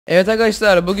Evet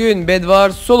arkadaşlar, bugün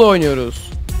Bedwars solo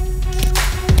oynuyoruz.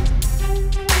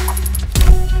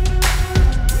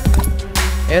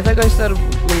 Evet arkadaşlar,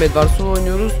 bugün Bedwars solo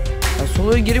oynuyoruz. Yani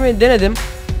soloya girmeyi denedim.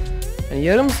 Yani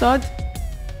yarım saat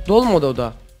dolmadı o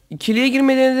da. İkiliye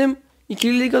girmeyi denedim.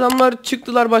 İkililik adamlar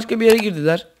çıktılar, başka bir yere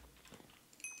girdiler.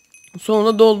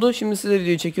 Sonunda doldu. Şimdi size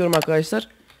videoyu çekiyorum arkadaşlar.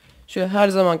 Şöyle her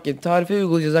zamanki tarife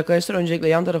uygulayacağız arkadaşlar. Öncelikle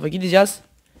yan tarafa gideceğiz.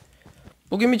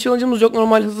 Bugün bir challenge'ımız yok.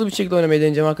 Normal hızlı bir şekilde oynamayı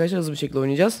deneyeceğim arkadaşlar. Hızlı bir şekilde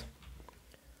oynayacağız.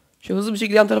 Şu hızlı bir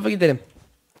şekilde yan tarafa gidelim.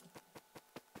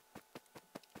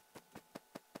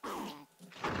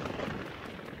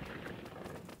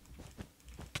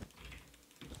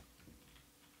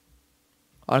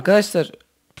 Arkadaşlar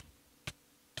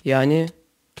yani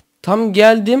tam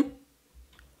geldim.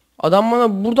 Adam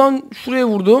bana buradan şuraya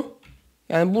vurdu.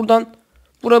 Yani buradan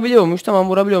vurabiliyormuş. Tamam,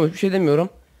 vurabiliyormuş. Bir şey demiyorum.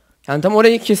 Yani tam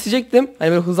orayı kesecektim.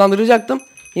 Hani böyle hızlandıracaktım.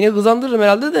 Yine hızlandırırım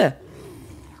herhalde de.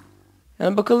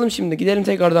 Yani bakalım şimdi. Gidelim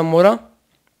tekrardan mora.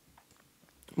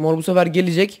 Mor bu sefer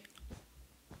gelecek.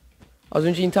 Az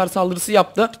önce intihar saldırısı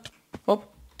yaptı. Hop.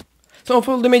 Son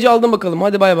full damage'i aldım bakalım.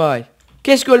 Hadi bay bay.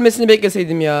 Keşke ölmesini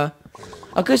bekleseydim ya.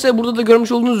 Arkadaşlar burada da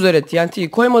görmüş olduğunuz üzere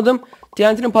TNT'yi koymadım.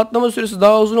 TNT'nin patlama süresi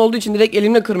daha uzun olduğu için direkt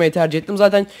elimle kırmayı tercih ettim.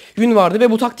 Zaten yün vardı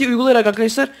ve bu taktiği uygulayarak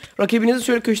arkadaşlar rakibinizi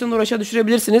şöyle köşeden doğru aşağı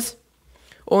düşürebilirsiniz.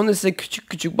 Onu da size küçük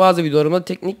küçük bazı videolarımda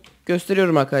teknik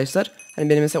gösteriyorum arkadaşlar. Hani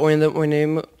benim mesela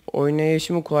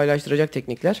oynayışımı kolaylaştıracak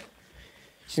teknikler.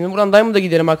 Şimdi buradan Diamond'a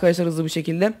gidelim arkadaşlar hızlı bir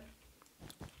şekilde.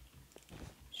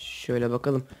 Şöyle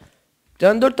bakalım.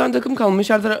 Yani 4 tane takım kalmış.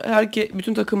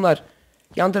 Bütün takımlar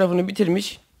yan tarafını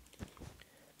bitirmiş.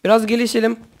 Biraz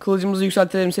gelişelim. Kılıcımızı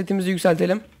yükseltelim. Setimizi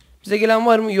yükseltelim. Bize gelen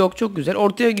var mı? Yok. Çok güzel.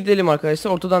 Ortaya gidelim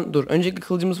arkadaşlar. Ortadan dur. Öncelikle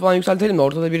kılıcımızı falan yükseltelim de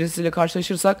ortada birisiyle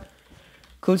karşılaşırsak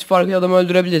kılıç farkıyla adamı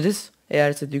öldürebiliriz.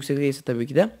 Eğer seti yüksek değilse tabii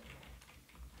ki de.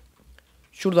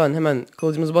 Şuradan hemen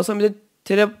kılıcımızı basalım. Bir de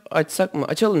trap açsak mı?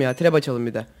 Açalım ya. Trap açalım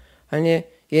bir de. Hani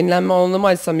yenilenme alanını mı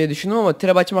açsam diye düşündüm ama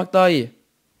trap açmak daha iyi.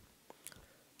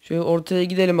 Şöyle ortaya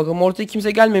gidelim bakalım. Ortaya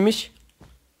kimse gelmemiş.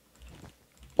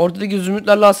 Ortadaki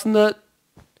zümrütlerle aslında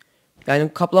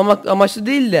yani kaplamak amaçlı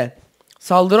değil de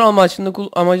saldırı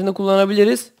amacında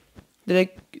kullanabiliriz.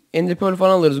 Direkt ender pearl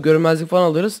falan alırız. Görünmezlik falan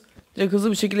alırız. Direkt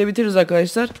hızlı bir şekilde bitiririz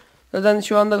arkadaşlar. Zaten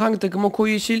şu anda hangi takıma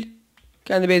koyu yeşil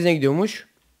kendi base'ine gidiyormuş.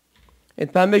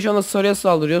 Evet, pembe şu anda sarıya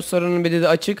saldırıyor. Sarının bedeli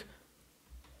açık.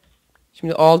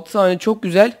 Şimdi 6 tane çok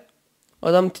güzel.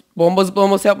 Adam bomba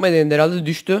zıplaması yapmaya denedi herhalde,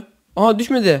 düştü. Aha,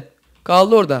 düşmedi.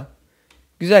 Kaldı orada.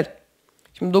 Güzel.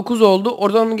 Şimdi 9 oldu.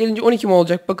 Oradan gelince 12 mi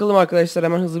olacak? Bakalım arkadaşlar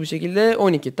hemen hızlı bir şekilde.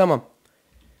 12, tamam.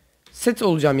 Set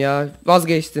olacağım ya.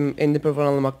 Vazgeçtim ender pearl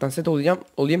falan almaktan. Set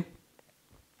olayım.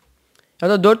 Ya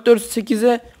da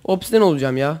 4-4-8'e obsidian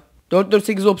olacağım ya.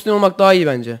 4-4-8 obsidian olmak daha iyi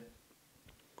bence.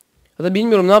 Ya da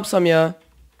bilmiyorum ne yapsam ya.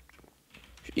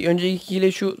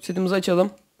 Öncekiyle şu setimizi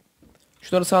açalım.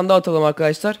 Şunları sandığa atalım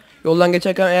arkadaşlar. Yoldan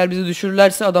geçerken eğer bizi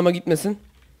düşürürlerse adama gitmesin.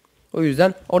 O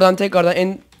yüzden oradan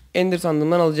tekrardan ender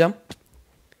sandığımdan alacağım.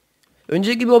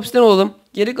 Öncelikle bir obsidian olalım.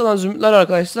 Geri kalan zümrütler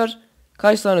arkadaşlar.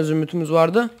 Kaç tane zümrütümüz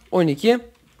vardı? 12.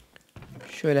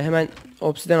 Şöyle hemen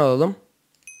obsidian alalım.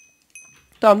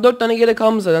 Tamam, 4 tane gerek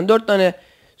kalmış zaten. 4 tane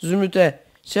zümrüte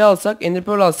şey alsak, ender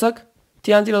pearl alsak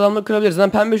TNT ile adamları kırabiliriz. Zaten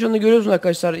pembe şu anda görüyorsunuz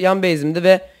arkadaşlar yan base'imde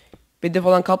ve bedi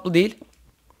falan kaplı değil.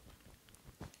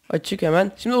 Açık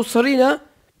hemen. Şimdi o sarıyla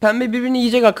pembe birbirini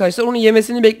yiyecek arkadaşlar. Onun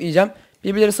yemesini bekleyeceğim.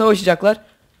 Birbirleri savaşacaklar.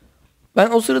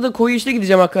 Ben o sırada koyu yeşile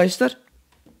gideceğim arkadaşlar.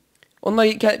 Onlar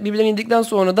birbirlerini yedikten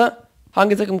sonra da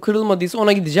hangi takım kırılmadıysa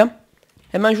ona gideceğim.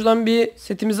 Hemen şuradan bir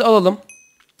setimizi alalım.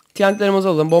 TNT'lerimizi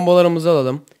alalım. Bombalarımızı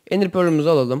alalım. Ender pearl'ümüzü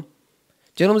alalım.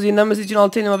 Canımız yenilenmesi için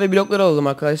 6 elma ve blokları alalım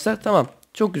arkadaşlar. Tamam.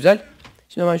 Çok güzel.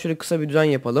 Şimdi hemen şöyle kısa bir düzen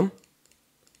yapalım.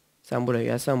 Sen buraya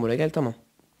gel. Sen buraya gel. Tamam.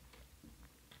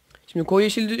 Şimdi koyu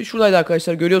yeşil şuradaydı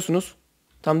arkadaşlar. Görüyorsunuz.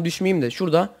 Tam düşmeyeyim de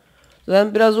şurada.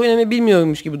 Zaten biraz oynamayı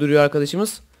bilmiyormuş gibi duruyor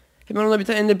arkadaşımız. Hemen ona bir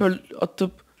tane ender pearl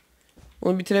atıp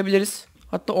onu bitirebiliriz.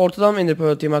 Hatta ortadan ender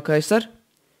pearl atayım arkadaşlar.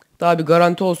 Daha bir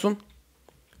garanti olsun.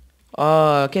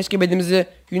 Keşke bedimizi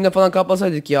yünle falan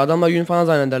kaplasaydık ya. Adamlar yün falan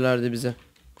zannederlerdi bizi.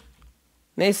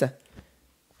 Neyse.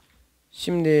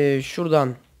 Şimdi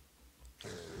şuradan.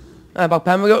 Bak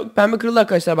pembe kırıldı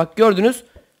arkadaşlar. Bak gördünüz.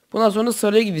 Bundan sonra da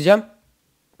sarıya gideceğim.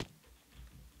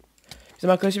 Bizim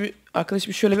arkadaşı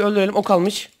bir şöyle bir öldürelim. O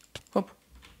kalmış. Hop.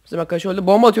 Bizim arkadaş öldü.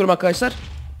 Bomba atıyorum arkadaşlar.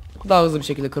 Daha hızlı bir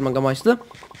şekilde kırmak amaçlı.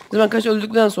 Bizim arkadaş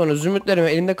öldükten sonra zümrütlerimi,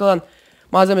 elimde kalan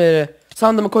malzemeleri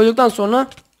sandığımı koyduktan sonra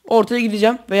ortaya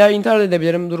gideceğim. Veya intihar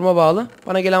edebilirim, duruma bağlı.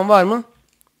 Bana gelen var mı?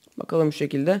 Bakalım şu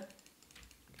şekilde.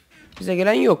 Bize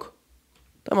gelen yok.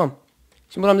 Tamam.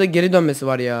 Şimdi buramda geri dönmesi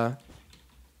var ya.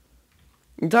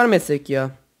 İntihar mı etsek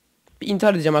ya? Bir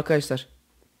intihar edeceğim arkadaşlar.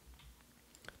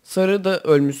 Sarı da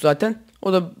ölmüş zaten.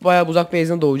 O da bayağı uzak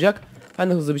base'ine doğacak. Ben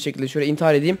de hızlı bir şekilde şöyle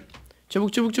intihar edeyim.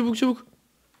 Çabuk çabuk çabuk çabuk.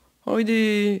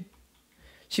 Haydi.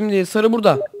 Şimdi sarı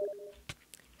burada.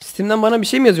 Steam'den bana bir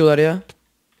şey mi yazıyorlar ya?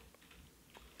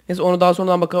 Neyse onu daha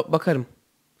sonradan bakarım.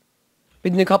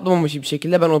 Bedeni kaplamamış bir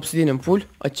şekilde ben obsidian'im full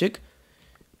açık.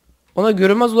 Ona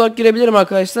görünmez olarak girebilirim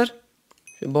arkadaşlar.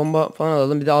 Şöyle bomba falan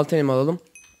alalım. Bir de altın elma alalım.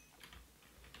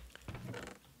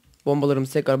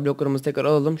 Bombalarımızı tekrar, bloklarımızı tekrar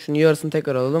alalım. Şunun yarısını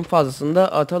tekrar alalım. Fazlasını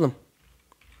da atalım.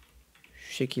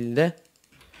 Şu şekilde.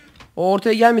 O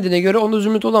ortaya gelmediğine göre onda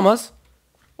zümrüt olamaz.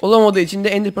 Olamadığı için de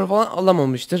ender pearl falan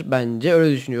alamamıştır bence.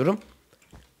 Öyle düşünüyorum.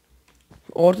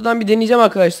 Ortadan bir deneyeceğim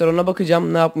arkadaşlar. Ona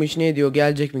bakacağım. Ne yapmış, ne ediyor,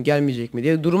 gelecek mi, gelmeyecek mi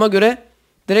diye. Duruma göre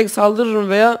direkt saldırırım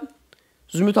veya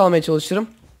zümrüt almaya çalışırım.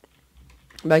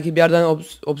 Belki bir yerden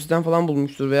obsidian falan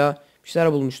bulmuştur veya bir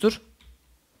şeyler bulmuştur.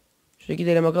 Şöyle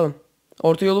gidelim bakalım.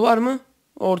 Orta yolu var mı?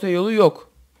 Orta yolu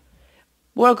yok.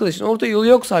 Bu arkadaşın orta yolu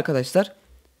yoksa arkadaşlar,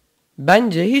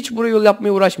 bence hiç buraya yol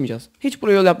yapmaya uğraşmayacağız. Hiç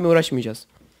buraya yol yapmaya uğraşmayacağız.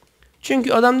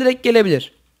 Çünkü adam direkt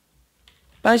gelebilir.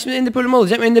 Ben şimdi ender pearl'ümü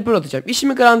alacağım. Ender pearl atacağım.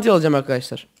 İşimi garanti alacağım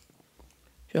arkadaşlar.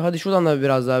 Şöyle hadi şuradan da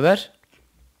biraz daha ver.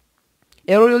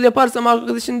 Eğer o yol yaparsam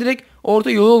arkadaşın direkt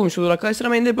orta yolu olmuş olur arkadaşlar.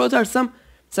 Ama ender pearl atarsam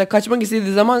mesela kaçmak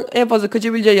istediği zaman en fazla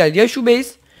kaçabileceği yer ya şu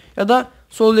base ya da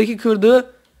soldaki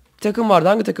kırdığı takım vardı.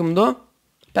 Hangi takımdı o?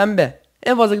 Pembe.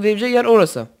 En fazla gidebileceği yer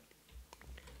orası.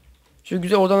 Şu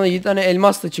güzel, oradan da 7 tane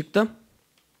elmas da çıktı.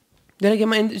 Direkt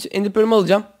hemen ender pearl'ümü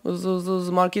alacağım. Hızlı hızlı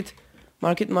hızlı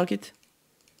market.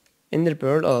 Ender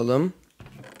pearl alalım.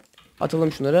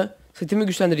 Atalım şunları. Setimi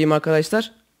güçlendireyim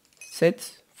arkadaşlar.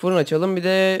 Set. Fırın açalım. Bir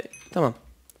de tamam.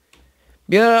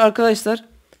 Bir ara arkadaşlar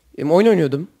oyun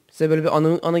oynuyordum. Size böyle bir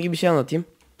anı gibi bir şey anlatayım.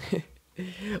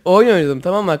 Oyun oynuyordum,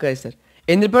 tamam mı arkadaşlar?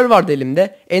 Ender pearl vardı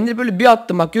elimde. Ender pearl'ü bir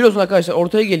attım. Bak görüyorsun arkadaşlar,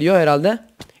 ortaya geliyor herhalde.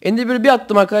 Ender pearl'ü bir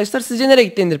attım arkadaşlar. Sizce nereye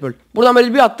gitti ender pearl? Buradan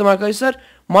böyle bir attım arkadaşlar.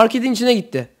 Marketin içine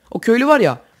gitti. O köylü var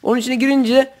ya. Onun içine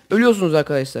girince ölüyorsunuz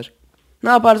arkadaşlar. Ne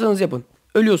yaparsanız yapın.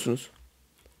 Ölüyorsunuz.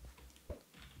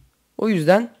 O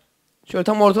yüzden şöyle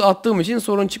tam ortada attığım için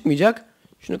sorun çıkmayacak.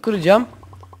 Şunu kıracağım.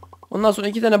 Ondan sonra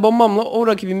 2 tane bombamla o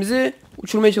rakibimizi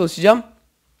uçurmaya çalışacağım.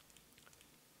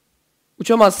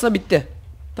 Uçamazsa bitti.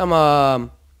 Tamam.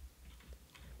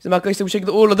 Bizim arkadaşlar bu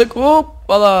şekilde uğurladık.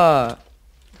 Hoppala.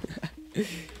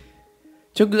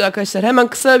 Çok güzel arkadaşlar. Hemen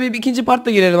kısa bir ikinci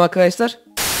partla girelim arkadaşlar.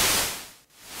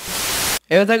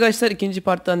 Evet arkadaşlar, ikinci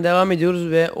parttan devam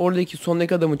ediyoruz ve oradaki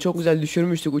sondaki adamı çok güzel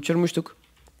düşürmüştük, uçurmuştuk.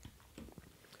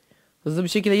 Hızlı bir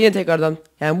şekilde yine tekrardan,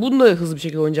 yani bunu da hızlı bir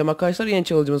şekilde oynayacağım arkadaşlar. Yine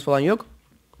challenge'ımız falan yok.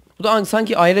 Bu da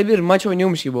sanki ayrı bir maç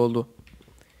oynuyormuş gibi oldu.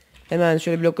 Hemen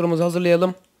şöyle bloklarımızı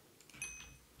hazırlayalım.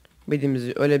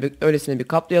 Bedimizi öylesine bir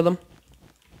kaplayalım.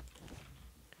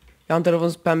 Yan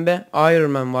tarafımız pembe.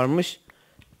 Iron Man varmış.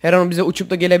 Her an bize uçup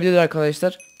da gelebilir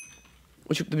arkadaşlar.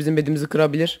 Uçup da bizim bedimizi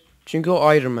kırabilir. Çünkü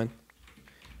o Iron Man.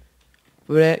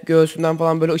 Böyle göğsünden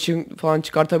falan böyle ışık falan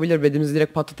çıkartabilir. Bedimizi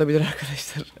direkt patlatabilir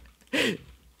arkadaşlar.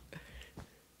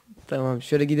 Tamam,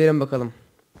 şöyle gidelim bakalım.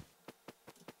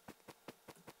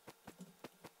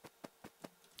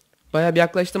 Bayağı bir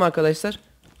yaklaştım arkadaşlar.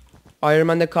 Iron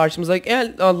Man de karşımıza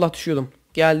Allah düşüyordum.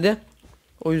 Geldi.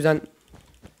 O yüzden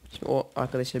şimdi o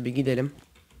arkadaşlar bir gidelim.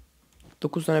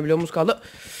 9 tane bloğumuz kaldı.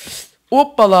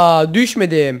 Hoppala,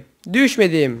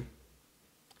 düşmedim.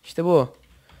 İşte bu.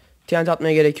 TNT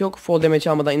atmaya gerek yok. Fall damage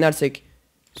almadan inersek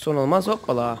son olmaz.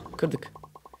 Hoppala, kırdık.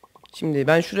 Şimdi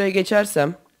ben şuraya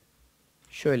geçersem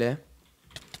şöyle.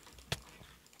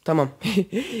 Tamam.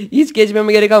 Hiç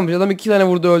geçmeme gerek kalmamış. Adam 2 tane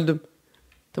vurdu, öldüm.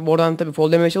 Tabi oradan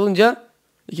fall damage alınca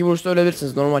 2 vuruşta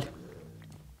ölebilirsiniz, normal.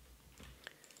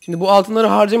 Şimdi bu altınları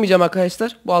harcamayacağım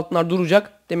arkadaşlar. Bu altınlar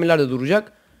duracak. Demirler de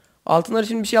duracak. Altınları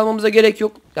şimdi bir şey almamıza gerek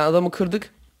yok. Yani adamı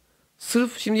kırdık.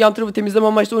 Sırf şimdi yan tarafı temizleme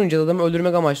amaçlı oynayacağız. Adamı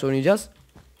öldürmek amaçlı oynayacağız.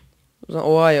 O zaman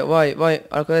vay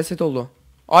arkadaş set oldu.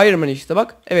 Iron Man işte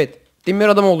bak. Evet. Demir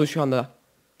adam oldu şu anda.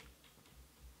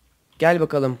 Gel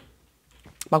bakalım.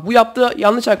 Bak bu yaptığı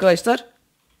yanlış arkadaşlar.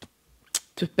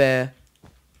 Tüh be.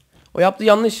 O yaptığı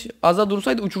yanlış. Az daha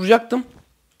dursaydı uçuracaktım.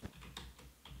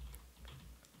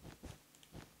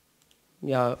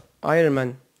 Ya Iron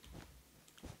Man.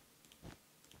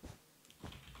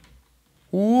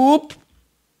 Hop.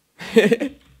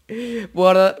 Bu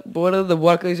arada da bu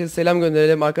arkadaşa selam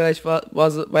gönderelim. Arkadaş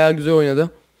bayağı güzel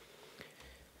oynadı.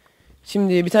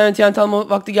 Şimdi bir tane TNT alma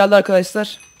vakti geldi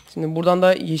arkadaşlar. Şimdi buradan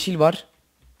da yeşil var.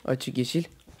 Açık yeşil.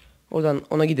 Oradan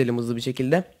ona gidelim hızlı bir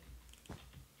şekilde.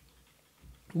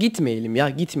 Gitmeyelim.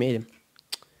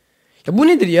 Ya bu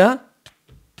nedir ya?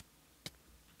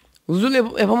 Hızlı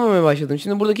yapamamaya başladım.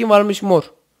 Şimdi buradaki varmış mor.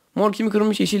 Mor kimi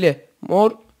kırmış yeşile.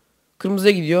 Mor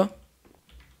kırmızıya gidiyor.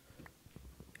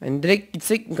 Yani direkt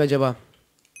gitsek mi acaba?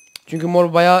 Çünkü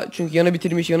mor bayağı yanı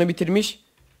bitirmiş.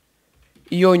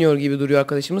 İyi oynuyor gibi duruyor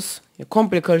arkadaşımız. Ya,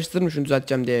 komple karıştırdım şunu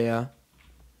düzelteceğim diye ya.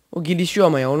 O gelişiyor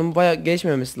ama ya onun bayağı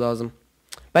gelişmemesi lazım.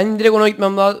 Ben direkt ona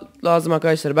gitmem lazım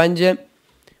arkadaşlar. Bence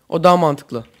o daha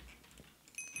mantıklı.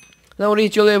 Ben oraya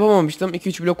hiç yolu yapamamıştım.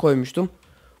 2-3 blok koymuştum.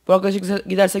 Bu arkadaşa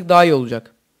gidersek daha iyi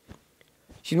olacak.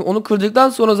 Şimdi onu kırdıktan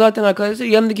sonra zaten arkadaşlar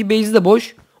yanındaki base'i de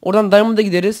boş. Oradan Diamond'a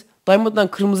gideriz.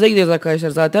 Diamond'dan kırmızıya gideriz arkadaşlar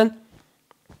zaten.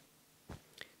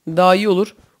 Daha iyi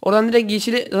olur. Oradan direkt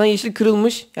zaten yeşil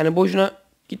kırılmış. Yani boşuna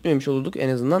gitmemiş olurduk en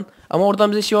azından. Ama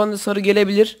oradan bize şu anda sarı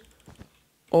gelebilir.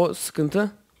 O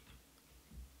sıkıntı.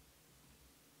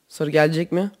 Sarı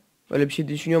gelecek mi? Öyle bir şey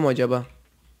düşünüyor mu acaba?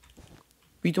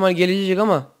 Büyük ihtimal gelecek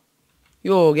ama.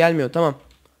 Yo, gelmiyor, tamam.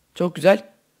 Çok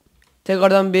güzel.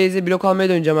 Tekrardan base'e blok almaya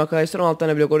döneceğim arkadaşlar. 16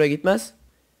 tane blok oraya gitmez.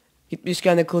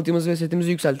 Gitmişken de kılıcımızı ve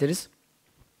setimizi yükseltiriz.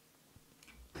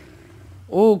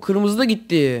 Oo, kırmızı da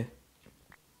gitti.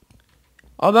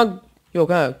 Abi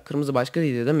yok kırmızı başka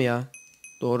değil mi ya?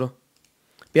 Doğru.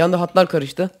 Bir anda hatlar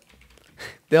karıştı.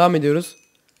 Devam ediyoruz.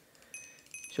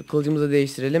 Şu kılıcımızı da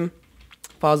değiştirelim.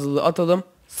 Fazlalığı atalım.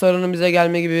 Sarının bize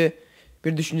gelme gibi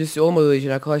bir düşüncesi olmadığı için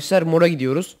arkadaşlar mora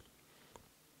gidiyoruz.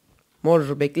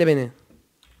 Mor bekle beni.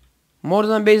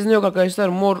 Mordan base'inde yok arkadaşlar.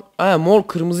 Mor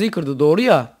kırmızıyı kırdı, doğru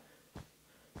ya.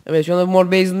 Evet, şu anda mor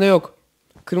base'inde yok.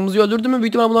 Kırmızıyı öldürdü mü büyük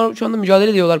ihtimalle bunlar şu anda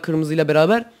mücadele ediyorlar kırmızıyla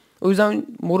beraber. O yüzden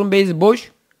morun base'i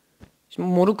boş. Şimdi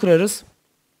moru kırarız.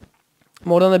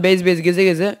 Mordan da base geze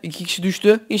geze 2 kişi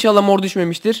düştü. İnşallah mor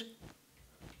düşmemiştir.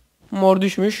 Mor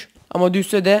düşmüş ama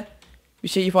düşse de bir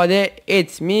şey ifade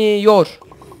etmiyor.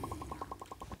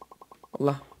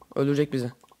 Allah, öldürecek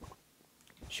bizi.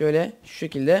 Şöyle şu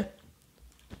şekilde.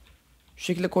 Şu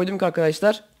şekilde koydum ki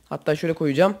arkadaşlar. Hatta şöyle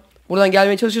koyacağım. Buradan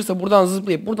gelmeye çalışırsa buradan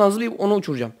zıplayıp onu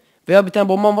uçuracağım. Veya bir tane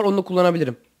bombam var, onu da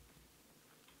kullanabilirim.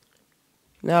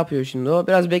 Ne yapıyor şimdi o?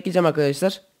 Biraz bekleyeceğim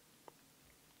arkadaşlar.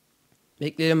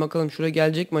 Bekleyelim bakalım şuraya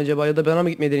gelecek mi acaba, ya da bana mı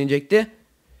gitmeyi deneyecekti?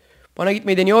 Bana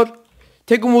gitmeyi deniyor.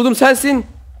 Tek umudum sensin.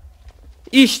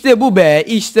 İşte bu be,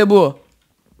 işte bu.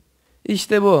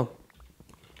 İşte bu.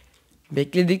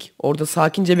 Bekledik. Orada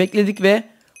sakince bekledik ve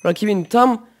rakibin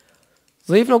tam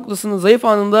zayıf noktasını, zayıf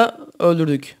anında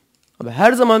öldürdük. Abi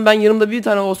her zaman ben yanımda bir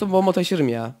tane olsa bomba taşırım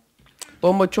ya.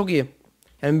 Bomba çok iyi.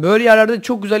 Yani böyle yerlerde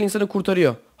çok güzel insanı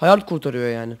kurtarıyor. Hayat kurtarıyor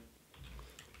yani.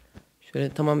 Şöyle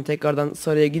tamam, tekrardan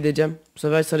sarıya gideceğim. Bu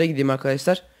sefer sarıya gideyim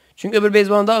arkadaşlar. Çünkü öbür base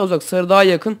bana daha uzak. Sarı daha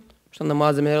yakın. Şu anda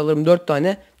malzemeler alırım 4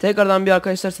 tane. Tekrardan bir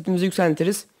arkadaşlar setimizi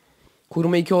yükseltiriz.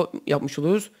 Kuruma 2 yapmış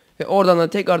oluruz. Ve oradan da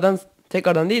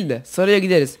tekrardan değil de sarıya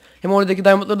gideriz. Hem oradaki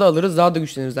diamondları da alırız. Daha da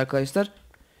güçleniriz arkadaşlar.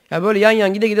 Ya böyle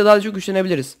yan gide daha da çok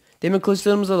güçlenebiliriz. Demir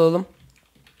kılıçlarımızı alalım.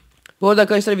 Bu arada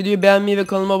arkadaşlar videoyu beğenmeyi ve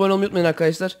kanalıma abone olmayı unutmayın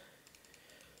arkadaşlar.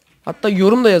 Hatta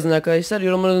yorum da yazın arkadaşlar.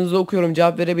 Yorumlarınızı okuyorum.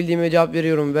 Cevap verebildiğime cevap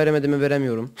veriyorum. Veremediğime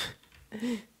veremiyorum.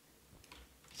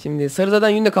 Şimdi sarı zaten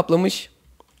yünle kaplamış.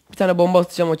 Bir tane bomba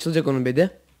atacağım, açılacak onun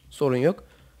bedi. Sorun yok.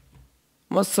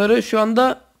 Ama sarı şu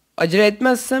anda acele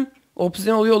etmezsem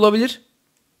obsidian oluyor olabilir.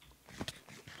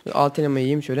 ATMAYI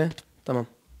yiyeyim şöyle. Tamam.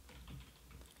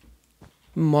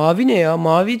 Mavi ne ya?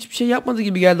 Mavi hiçbir şey yapmadı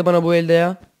gibi geldi bana bu elde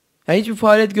ya. Yani hiçbir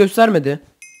faaliyet göstermedi.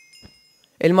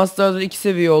 Elmaslar da 2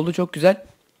 seviye oldu. Çok güzel.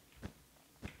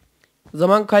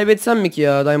 Zaman kaybetsem mi ki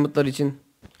ya diamondlar için?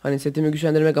 Hani setimi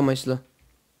güçlendirmek amaçlı.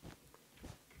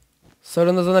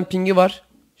 Sarının zaten pingi var.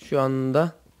 Şu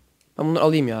anda. Ben bunları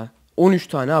alayım ya. 13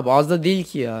 tane abi. Az da değil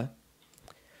ki ya.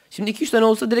 Şimdi 2-3 tane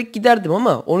olsa direkt giderdim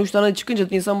ama 13 tane çıkınca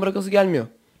insan bırakası gelmiyor.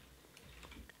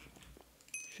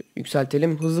 Şu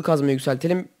yükseltelim. Hızlı kazmayı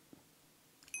yükseltelim.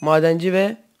 Madenci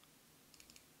ve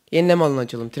yenileme alanı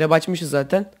açalım. Trap açmışız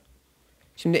zaten.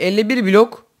 Şimdi 51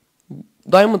 blok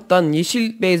Diamond'dan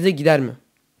yeşil base'e gider mi?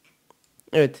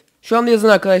 Evet. Şu anda yazın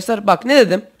arkadaşlar. Bak ne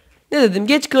dedim? Ne dedim?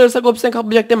 Geç kalırsak obsidian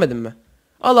kaplayacak demedim mi?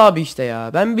 Al abi işte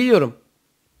ya. Ben biliyorum.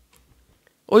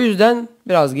 O yüzden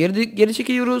biraz geri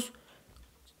çekiliyoruz.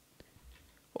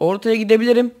 Ortaya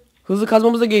gidebilirim. Hızlı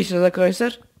kazmamızı da geliştireceğiz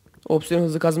arkadaşlar. Obsidian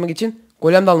hızlı kazmak için.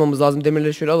 Golem de almamız lazım.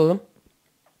 Demirleri şöyle alalım.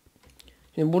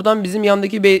 Şimdi buradan bizim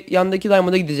yandaki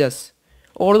diamond'a gideceğiz.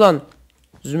 Oradan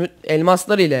zümrüt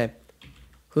elmaslar ile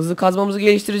hızlı kazmamızı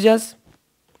geliştireceğiz.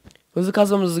 Hızlı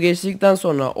kazmamızı geliştirdikten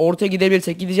sonra ortaya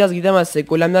gidebilirsek gideceğiz. Gidemezsek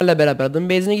golemlerle beraber adım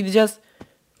base'ine gideceğiz.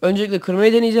 Öncelikle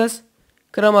kırmayı deneyeceğiz.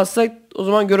 Kıramazsak o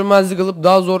zaman görünmezlik alıp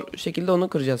daha zor şekilde onu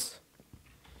kıracağız.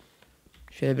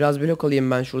 Şöyle biraz blok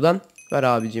alayım ben şuradan. Ver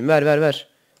abicim, ver.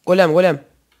 Golem.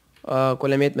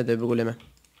 Golem yetmedi öbür goleme.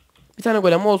 Bir tane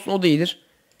golem olsun, o da iyidir.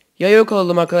 Yaya yok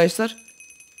alalım arkadaşlar.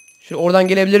 Şöyle oradan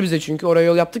gelebilir bize çünkü oraya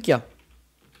yol yaptık ya.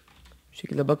 Bu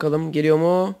şekilde bakalım geliyor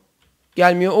mu?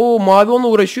 Gelmiyor. Oo, mavi onunla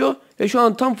uğraşıyor. Ve şu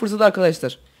an tam fırsat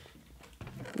arkadaşlar.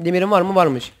 Demirim var mı?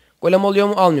 Varmış. Golem oluyor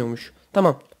mu? Almıyormuş.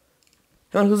 Tamam.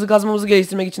 Hemen hızlı kazmamızı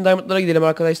geliştirmek için diamondlara gidelim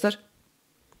arkadaşlar.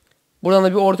 Buradan da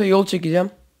bir orta yol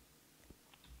çekeceğim.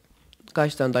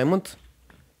 Kaç tane diamond?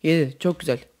 7. Çok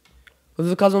güzel.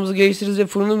 Hızlı kazmamızı geliştiririz ve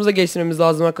fırınımızı da geliştirmemiz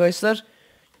lazım arkadaşlar.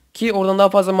 Ki oradan daha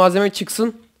fazla malzeme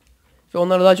çıksın. Ve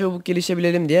onlara daha çabuk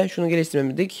gelişebilelim diye. Şunu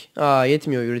geliştirmedik.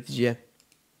 Yetmiyor üreticiye.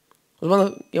 O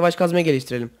zaman yavaş kazmaya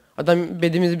geliştirelim. Adam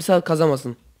bedimizi bir saat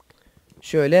kazamasın.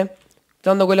 Şöyle. Bir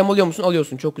tane de golem oluyor musun?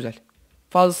 Alıyorsun. Çok güzel.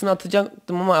 Fazlasını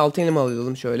atacaktım ama altın elime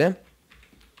alalım şöyle.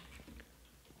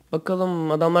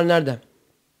 Bakalım adamlar nerede?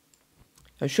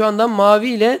 Ya şu anda mavi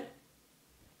ile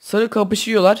sarı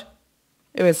kapışıyorlar.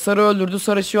 Evet, sarı öldürdü.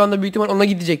 Sarı şu anda büyük ihtimal ona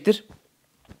gidecektir.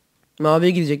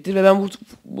 Maviye gidecektir ve ben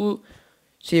bu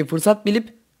şeyi fırsat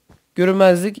bilip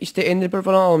görünmezlik işte ender pearl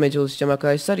falan almaya çalışacağım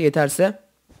arkadaşlar, yeterse.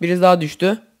 Birisi daha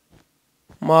düştü.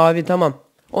 Mavi, tamam.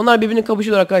 Onlar birbirini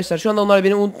kapışıyorlar arkadaşlar. Şu anda onlar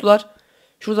beni unuttular.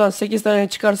 Şuradan 8 tane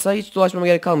çıkarsa hiç dolaşmama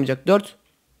gerek kalmayacak. 4.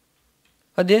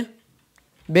 Hadi.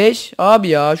 5. Abi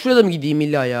ya, şurada mı gideyim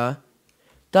illa ya?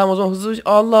 Tamam, o zaman hızlı.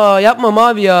 Allah, yapma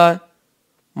mavi ya.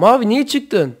 Mavi niye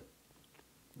çıktın?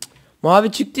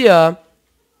 Mavi çıktı ya.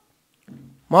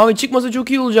 Mavi çıkmasa çok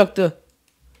iyi olacaktı.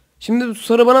 Şimdi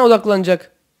sarı bana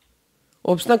odaklanacak.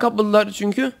 Obsidian kapladılar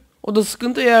çünkü. O da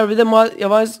sıkıntı, eğer bir de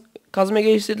yavaş kazmaya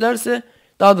geliştirdilerse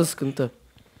daha da sıkıntı.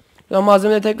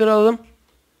 Malzemeleri tekrar alalım.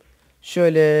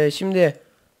 Şöyle şimdi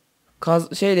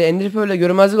ender pearl'le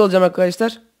görünmezlik alacağım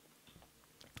arkadaşlar.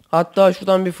 Hatta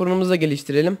şuradan bir fırınımızı da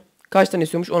geliştirelim. Kaç tane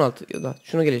istiyormuş? 16. Ya da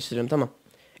şunu geliştirelim, tamam.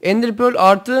 Ender pearl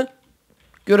artı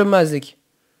görünmezlik.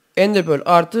 Ender pearl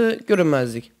artı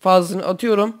görünmezlik. Fazlasını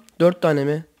atıyorum. 4 tane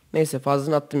mi? Neyse,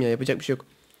 fazlasını attım ya, yapacak bir şey yok.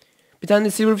 Bir tane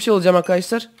de silverfish alacağım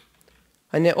arkadaşlar.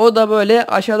 Hani o da böyle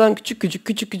aşağıdan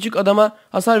küçük adama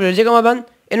hasar verecek ama ben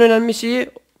en önemli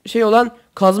şey olan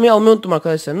kazmayı almayı unuttum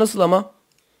arkadaşlar. Nasıl ama?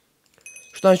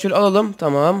 Şuradan şöyle alalım.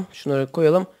 Tamam. Şunları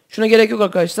koyalım. Şuna gerek yok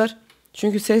arkadaşlar.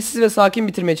 Çünkü sessiz ve sakin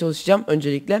bitirmeye çalışacağım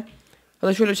öncelikle. Ya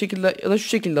da şöyle şekilde ya da şu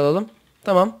şekilde alalım.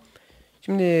 Tamam.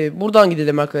 Şimdi buradan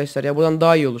gidelim arkadaşlar ya. Buradan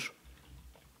daha iyi olur.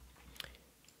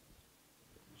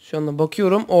 Şu anda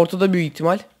bakıyorum. Ortada büyük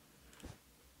ihtimal.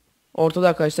 Ortada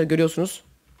arkadaşlar, görüyorsunuz.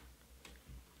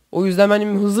 O yüzden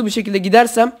ben hızlı bir şekilde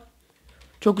gidersem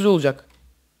çok güzel olacak.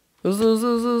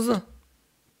 Hızlı.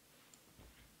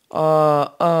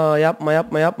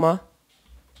 Yapma.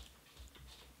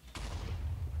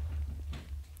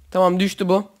 Tamam, düştü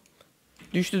bu.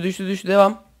 Düştü,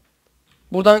 devam.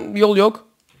 Buradan yol yok.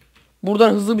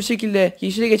 Buradan hızlı bir şekilde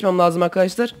yeşile geçmem lazım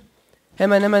arkadaşlar.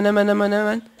 Hemen.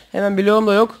 Hemen bloğum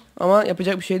da yok ama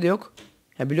yapacak bir şey de yok.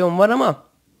 Ya bloğum var ama.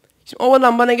 Şimdi o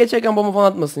adam bana geçerken bomba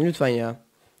falan atmasın lütfen ya.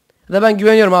 Ya da ben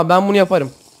güveniyorum abi, ben bunu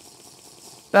yaparım.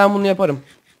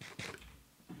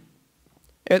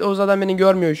 Evet, o zaten beni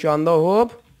görmüyor şu anda,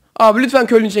 hop. Abi lütfen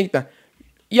köylünün içine gitme.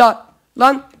 Ya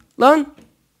lan.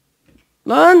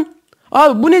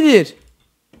 Abi bu nedir?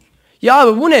 Ya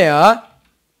abi bu ne ya?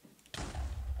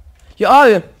 Ya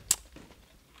abi.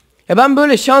 Ya ben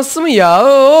böyle şanslı mı ya?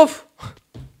 Of.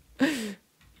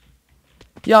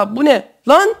 Ya bu ne?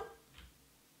 Lan.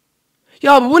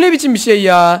 Ya bu ne biçim bir şey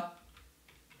ya?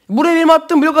 Buraya benim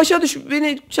attığım blok aşağı düşüp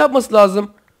beni şey yapması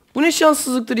lazım. Bu ne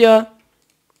şanssızlıktır ya?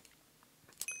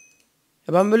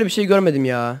 Ya ben böyle bir şey görmedim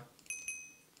ya.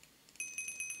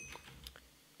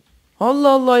 Allah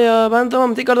Allah ya. Ben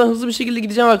tamam, tekrardan hızlı bir şekilde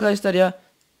gideceğim arkadaşlar ya.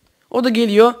 O da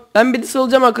geliyor. Ben bir de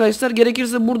salacağım arkadaşlar.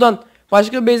 Gerekirse buradan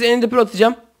başka bir base'e ender pearl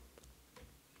atacağım.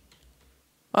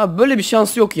 Abi böyle bir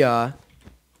şans yok ya.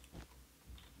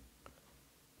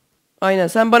 Aynen,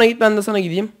 sen bana git ben de sana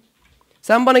gideyim.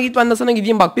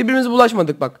 Bak birbirimize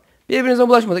bulaşmadık bak.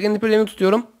 Ender pearl'imi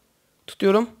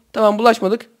tutuyorum. Tamam,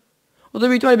 bulaşmadık. O da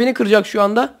büyük ihtimalle beni kıracak şu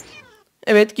anda.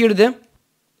 Evet, girdi.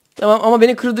 Tamam, ama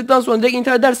beni kırdıktan sonra direkt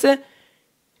intihar ederse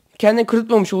kendini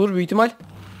kırıtmamış olur büyük ihtimal.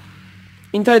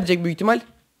 İntihar edecek büyük ihtimal.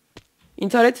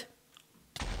 İntihar et.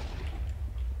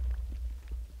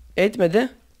 Etmedi.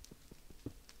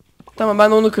 Tamam,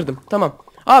 ben onu kırdım. Tamam.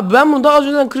 Abi ben bunu daha az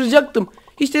önceden kıracaktım.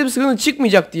 Hiç de bir sıkıntı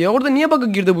çıkmayacak diye. Orada niye bug'a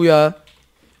girdi bu ya?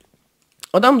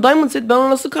 Adam diamond set, ben ona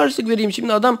nasıl karşılık vereyim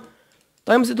şimdi, adam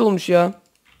diamond set olmuş ya.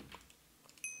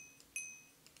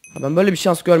 Ben böyle bir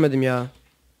şans görmedim ya.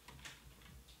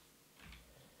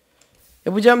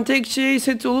 Yapacağım tek şey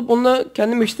set olup onunla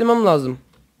kendimi eşitlemem lazım.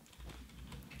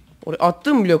 Oraya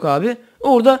attığım blok abi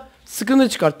orada sıkıntı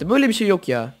çıkarttı. Böyle bir şey yok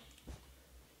ya.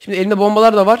 Şimdi elimde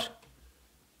bombalar da var.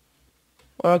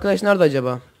 O arkadaş nerede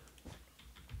acaba?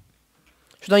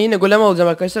 Şuradan yine golem alacağım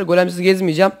arkadaşlar. Golemsiz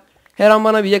gezmeyeceğim. Her an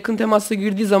bana bir yakın temasla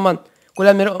girdiği zaman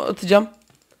golemleri atacağım.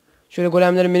 Şöyle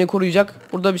golemlerim beni koruyacak.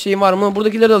 Burada bir şeyim var mı?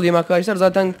 Buradakileri alayım arkadaşlar.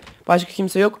 Zaten başka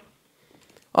kimse yok.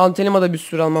 Antenime da bir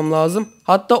sürü almam lazım.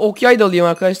 Hatta ok yay da alayım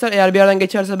arkadaşlar. Eğer bir yerden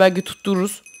geçerse belki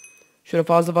tuttururuz. Şöyle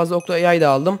fazla ok yay da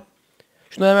aldım.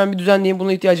 Şunu hemen bir düzenleyeyim.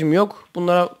 Buna ihtiyacım yok.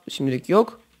 Bunlara şimdilik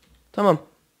yok. Tamam.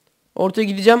 Ortaya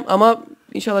gideceğim ama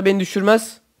inşallah beni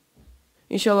düşürmez.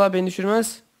 İnşallah beni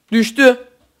düşürmez. Düştü.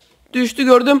 Düştü,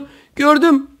 gördüm.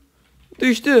 Gördüm.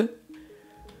 Düştü.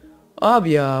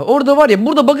 Abi ya orada var ya,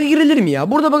 burada bug'a girilir mi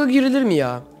ya? Burada bug'a girilir mi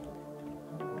ya?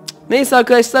 Neyse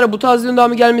arkadaşlar, bu tarz videonun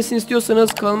devamı gelmesini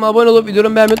istiyorsanız kanalıma abone olup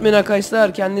videolarımı beğenmeyi unutmayın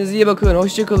arkadaşlar. Kendinize iyi bakın.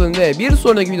 Hoşçakalın ve bir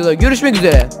sonraki videoda görüşmek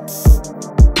üzere.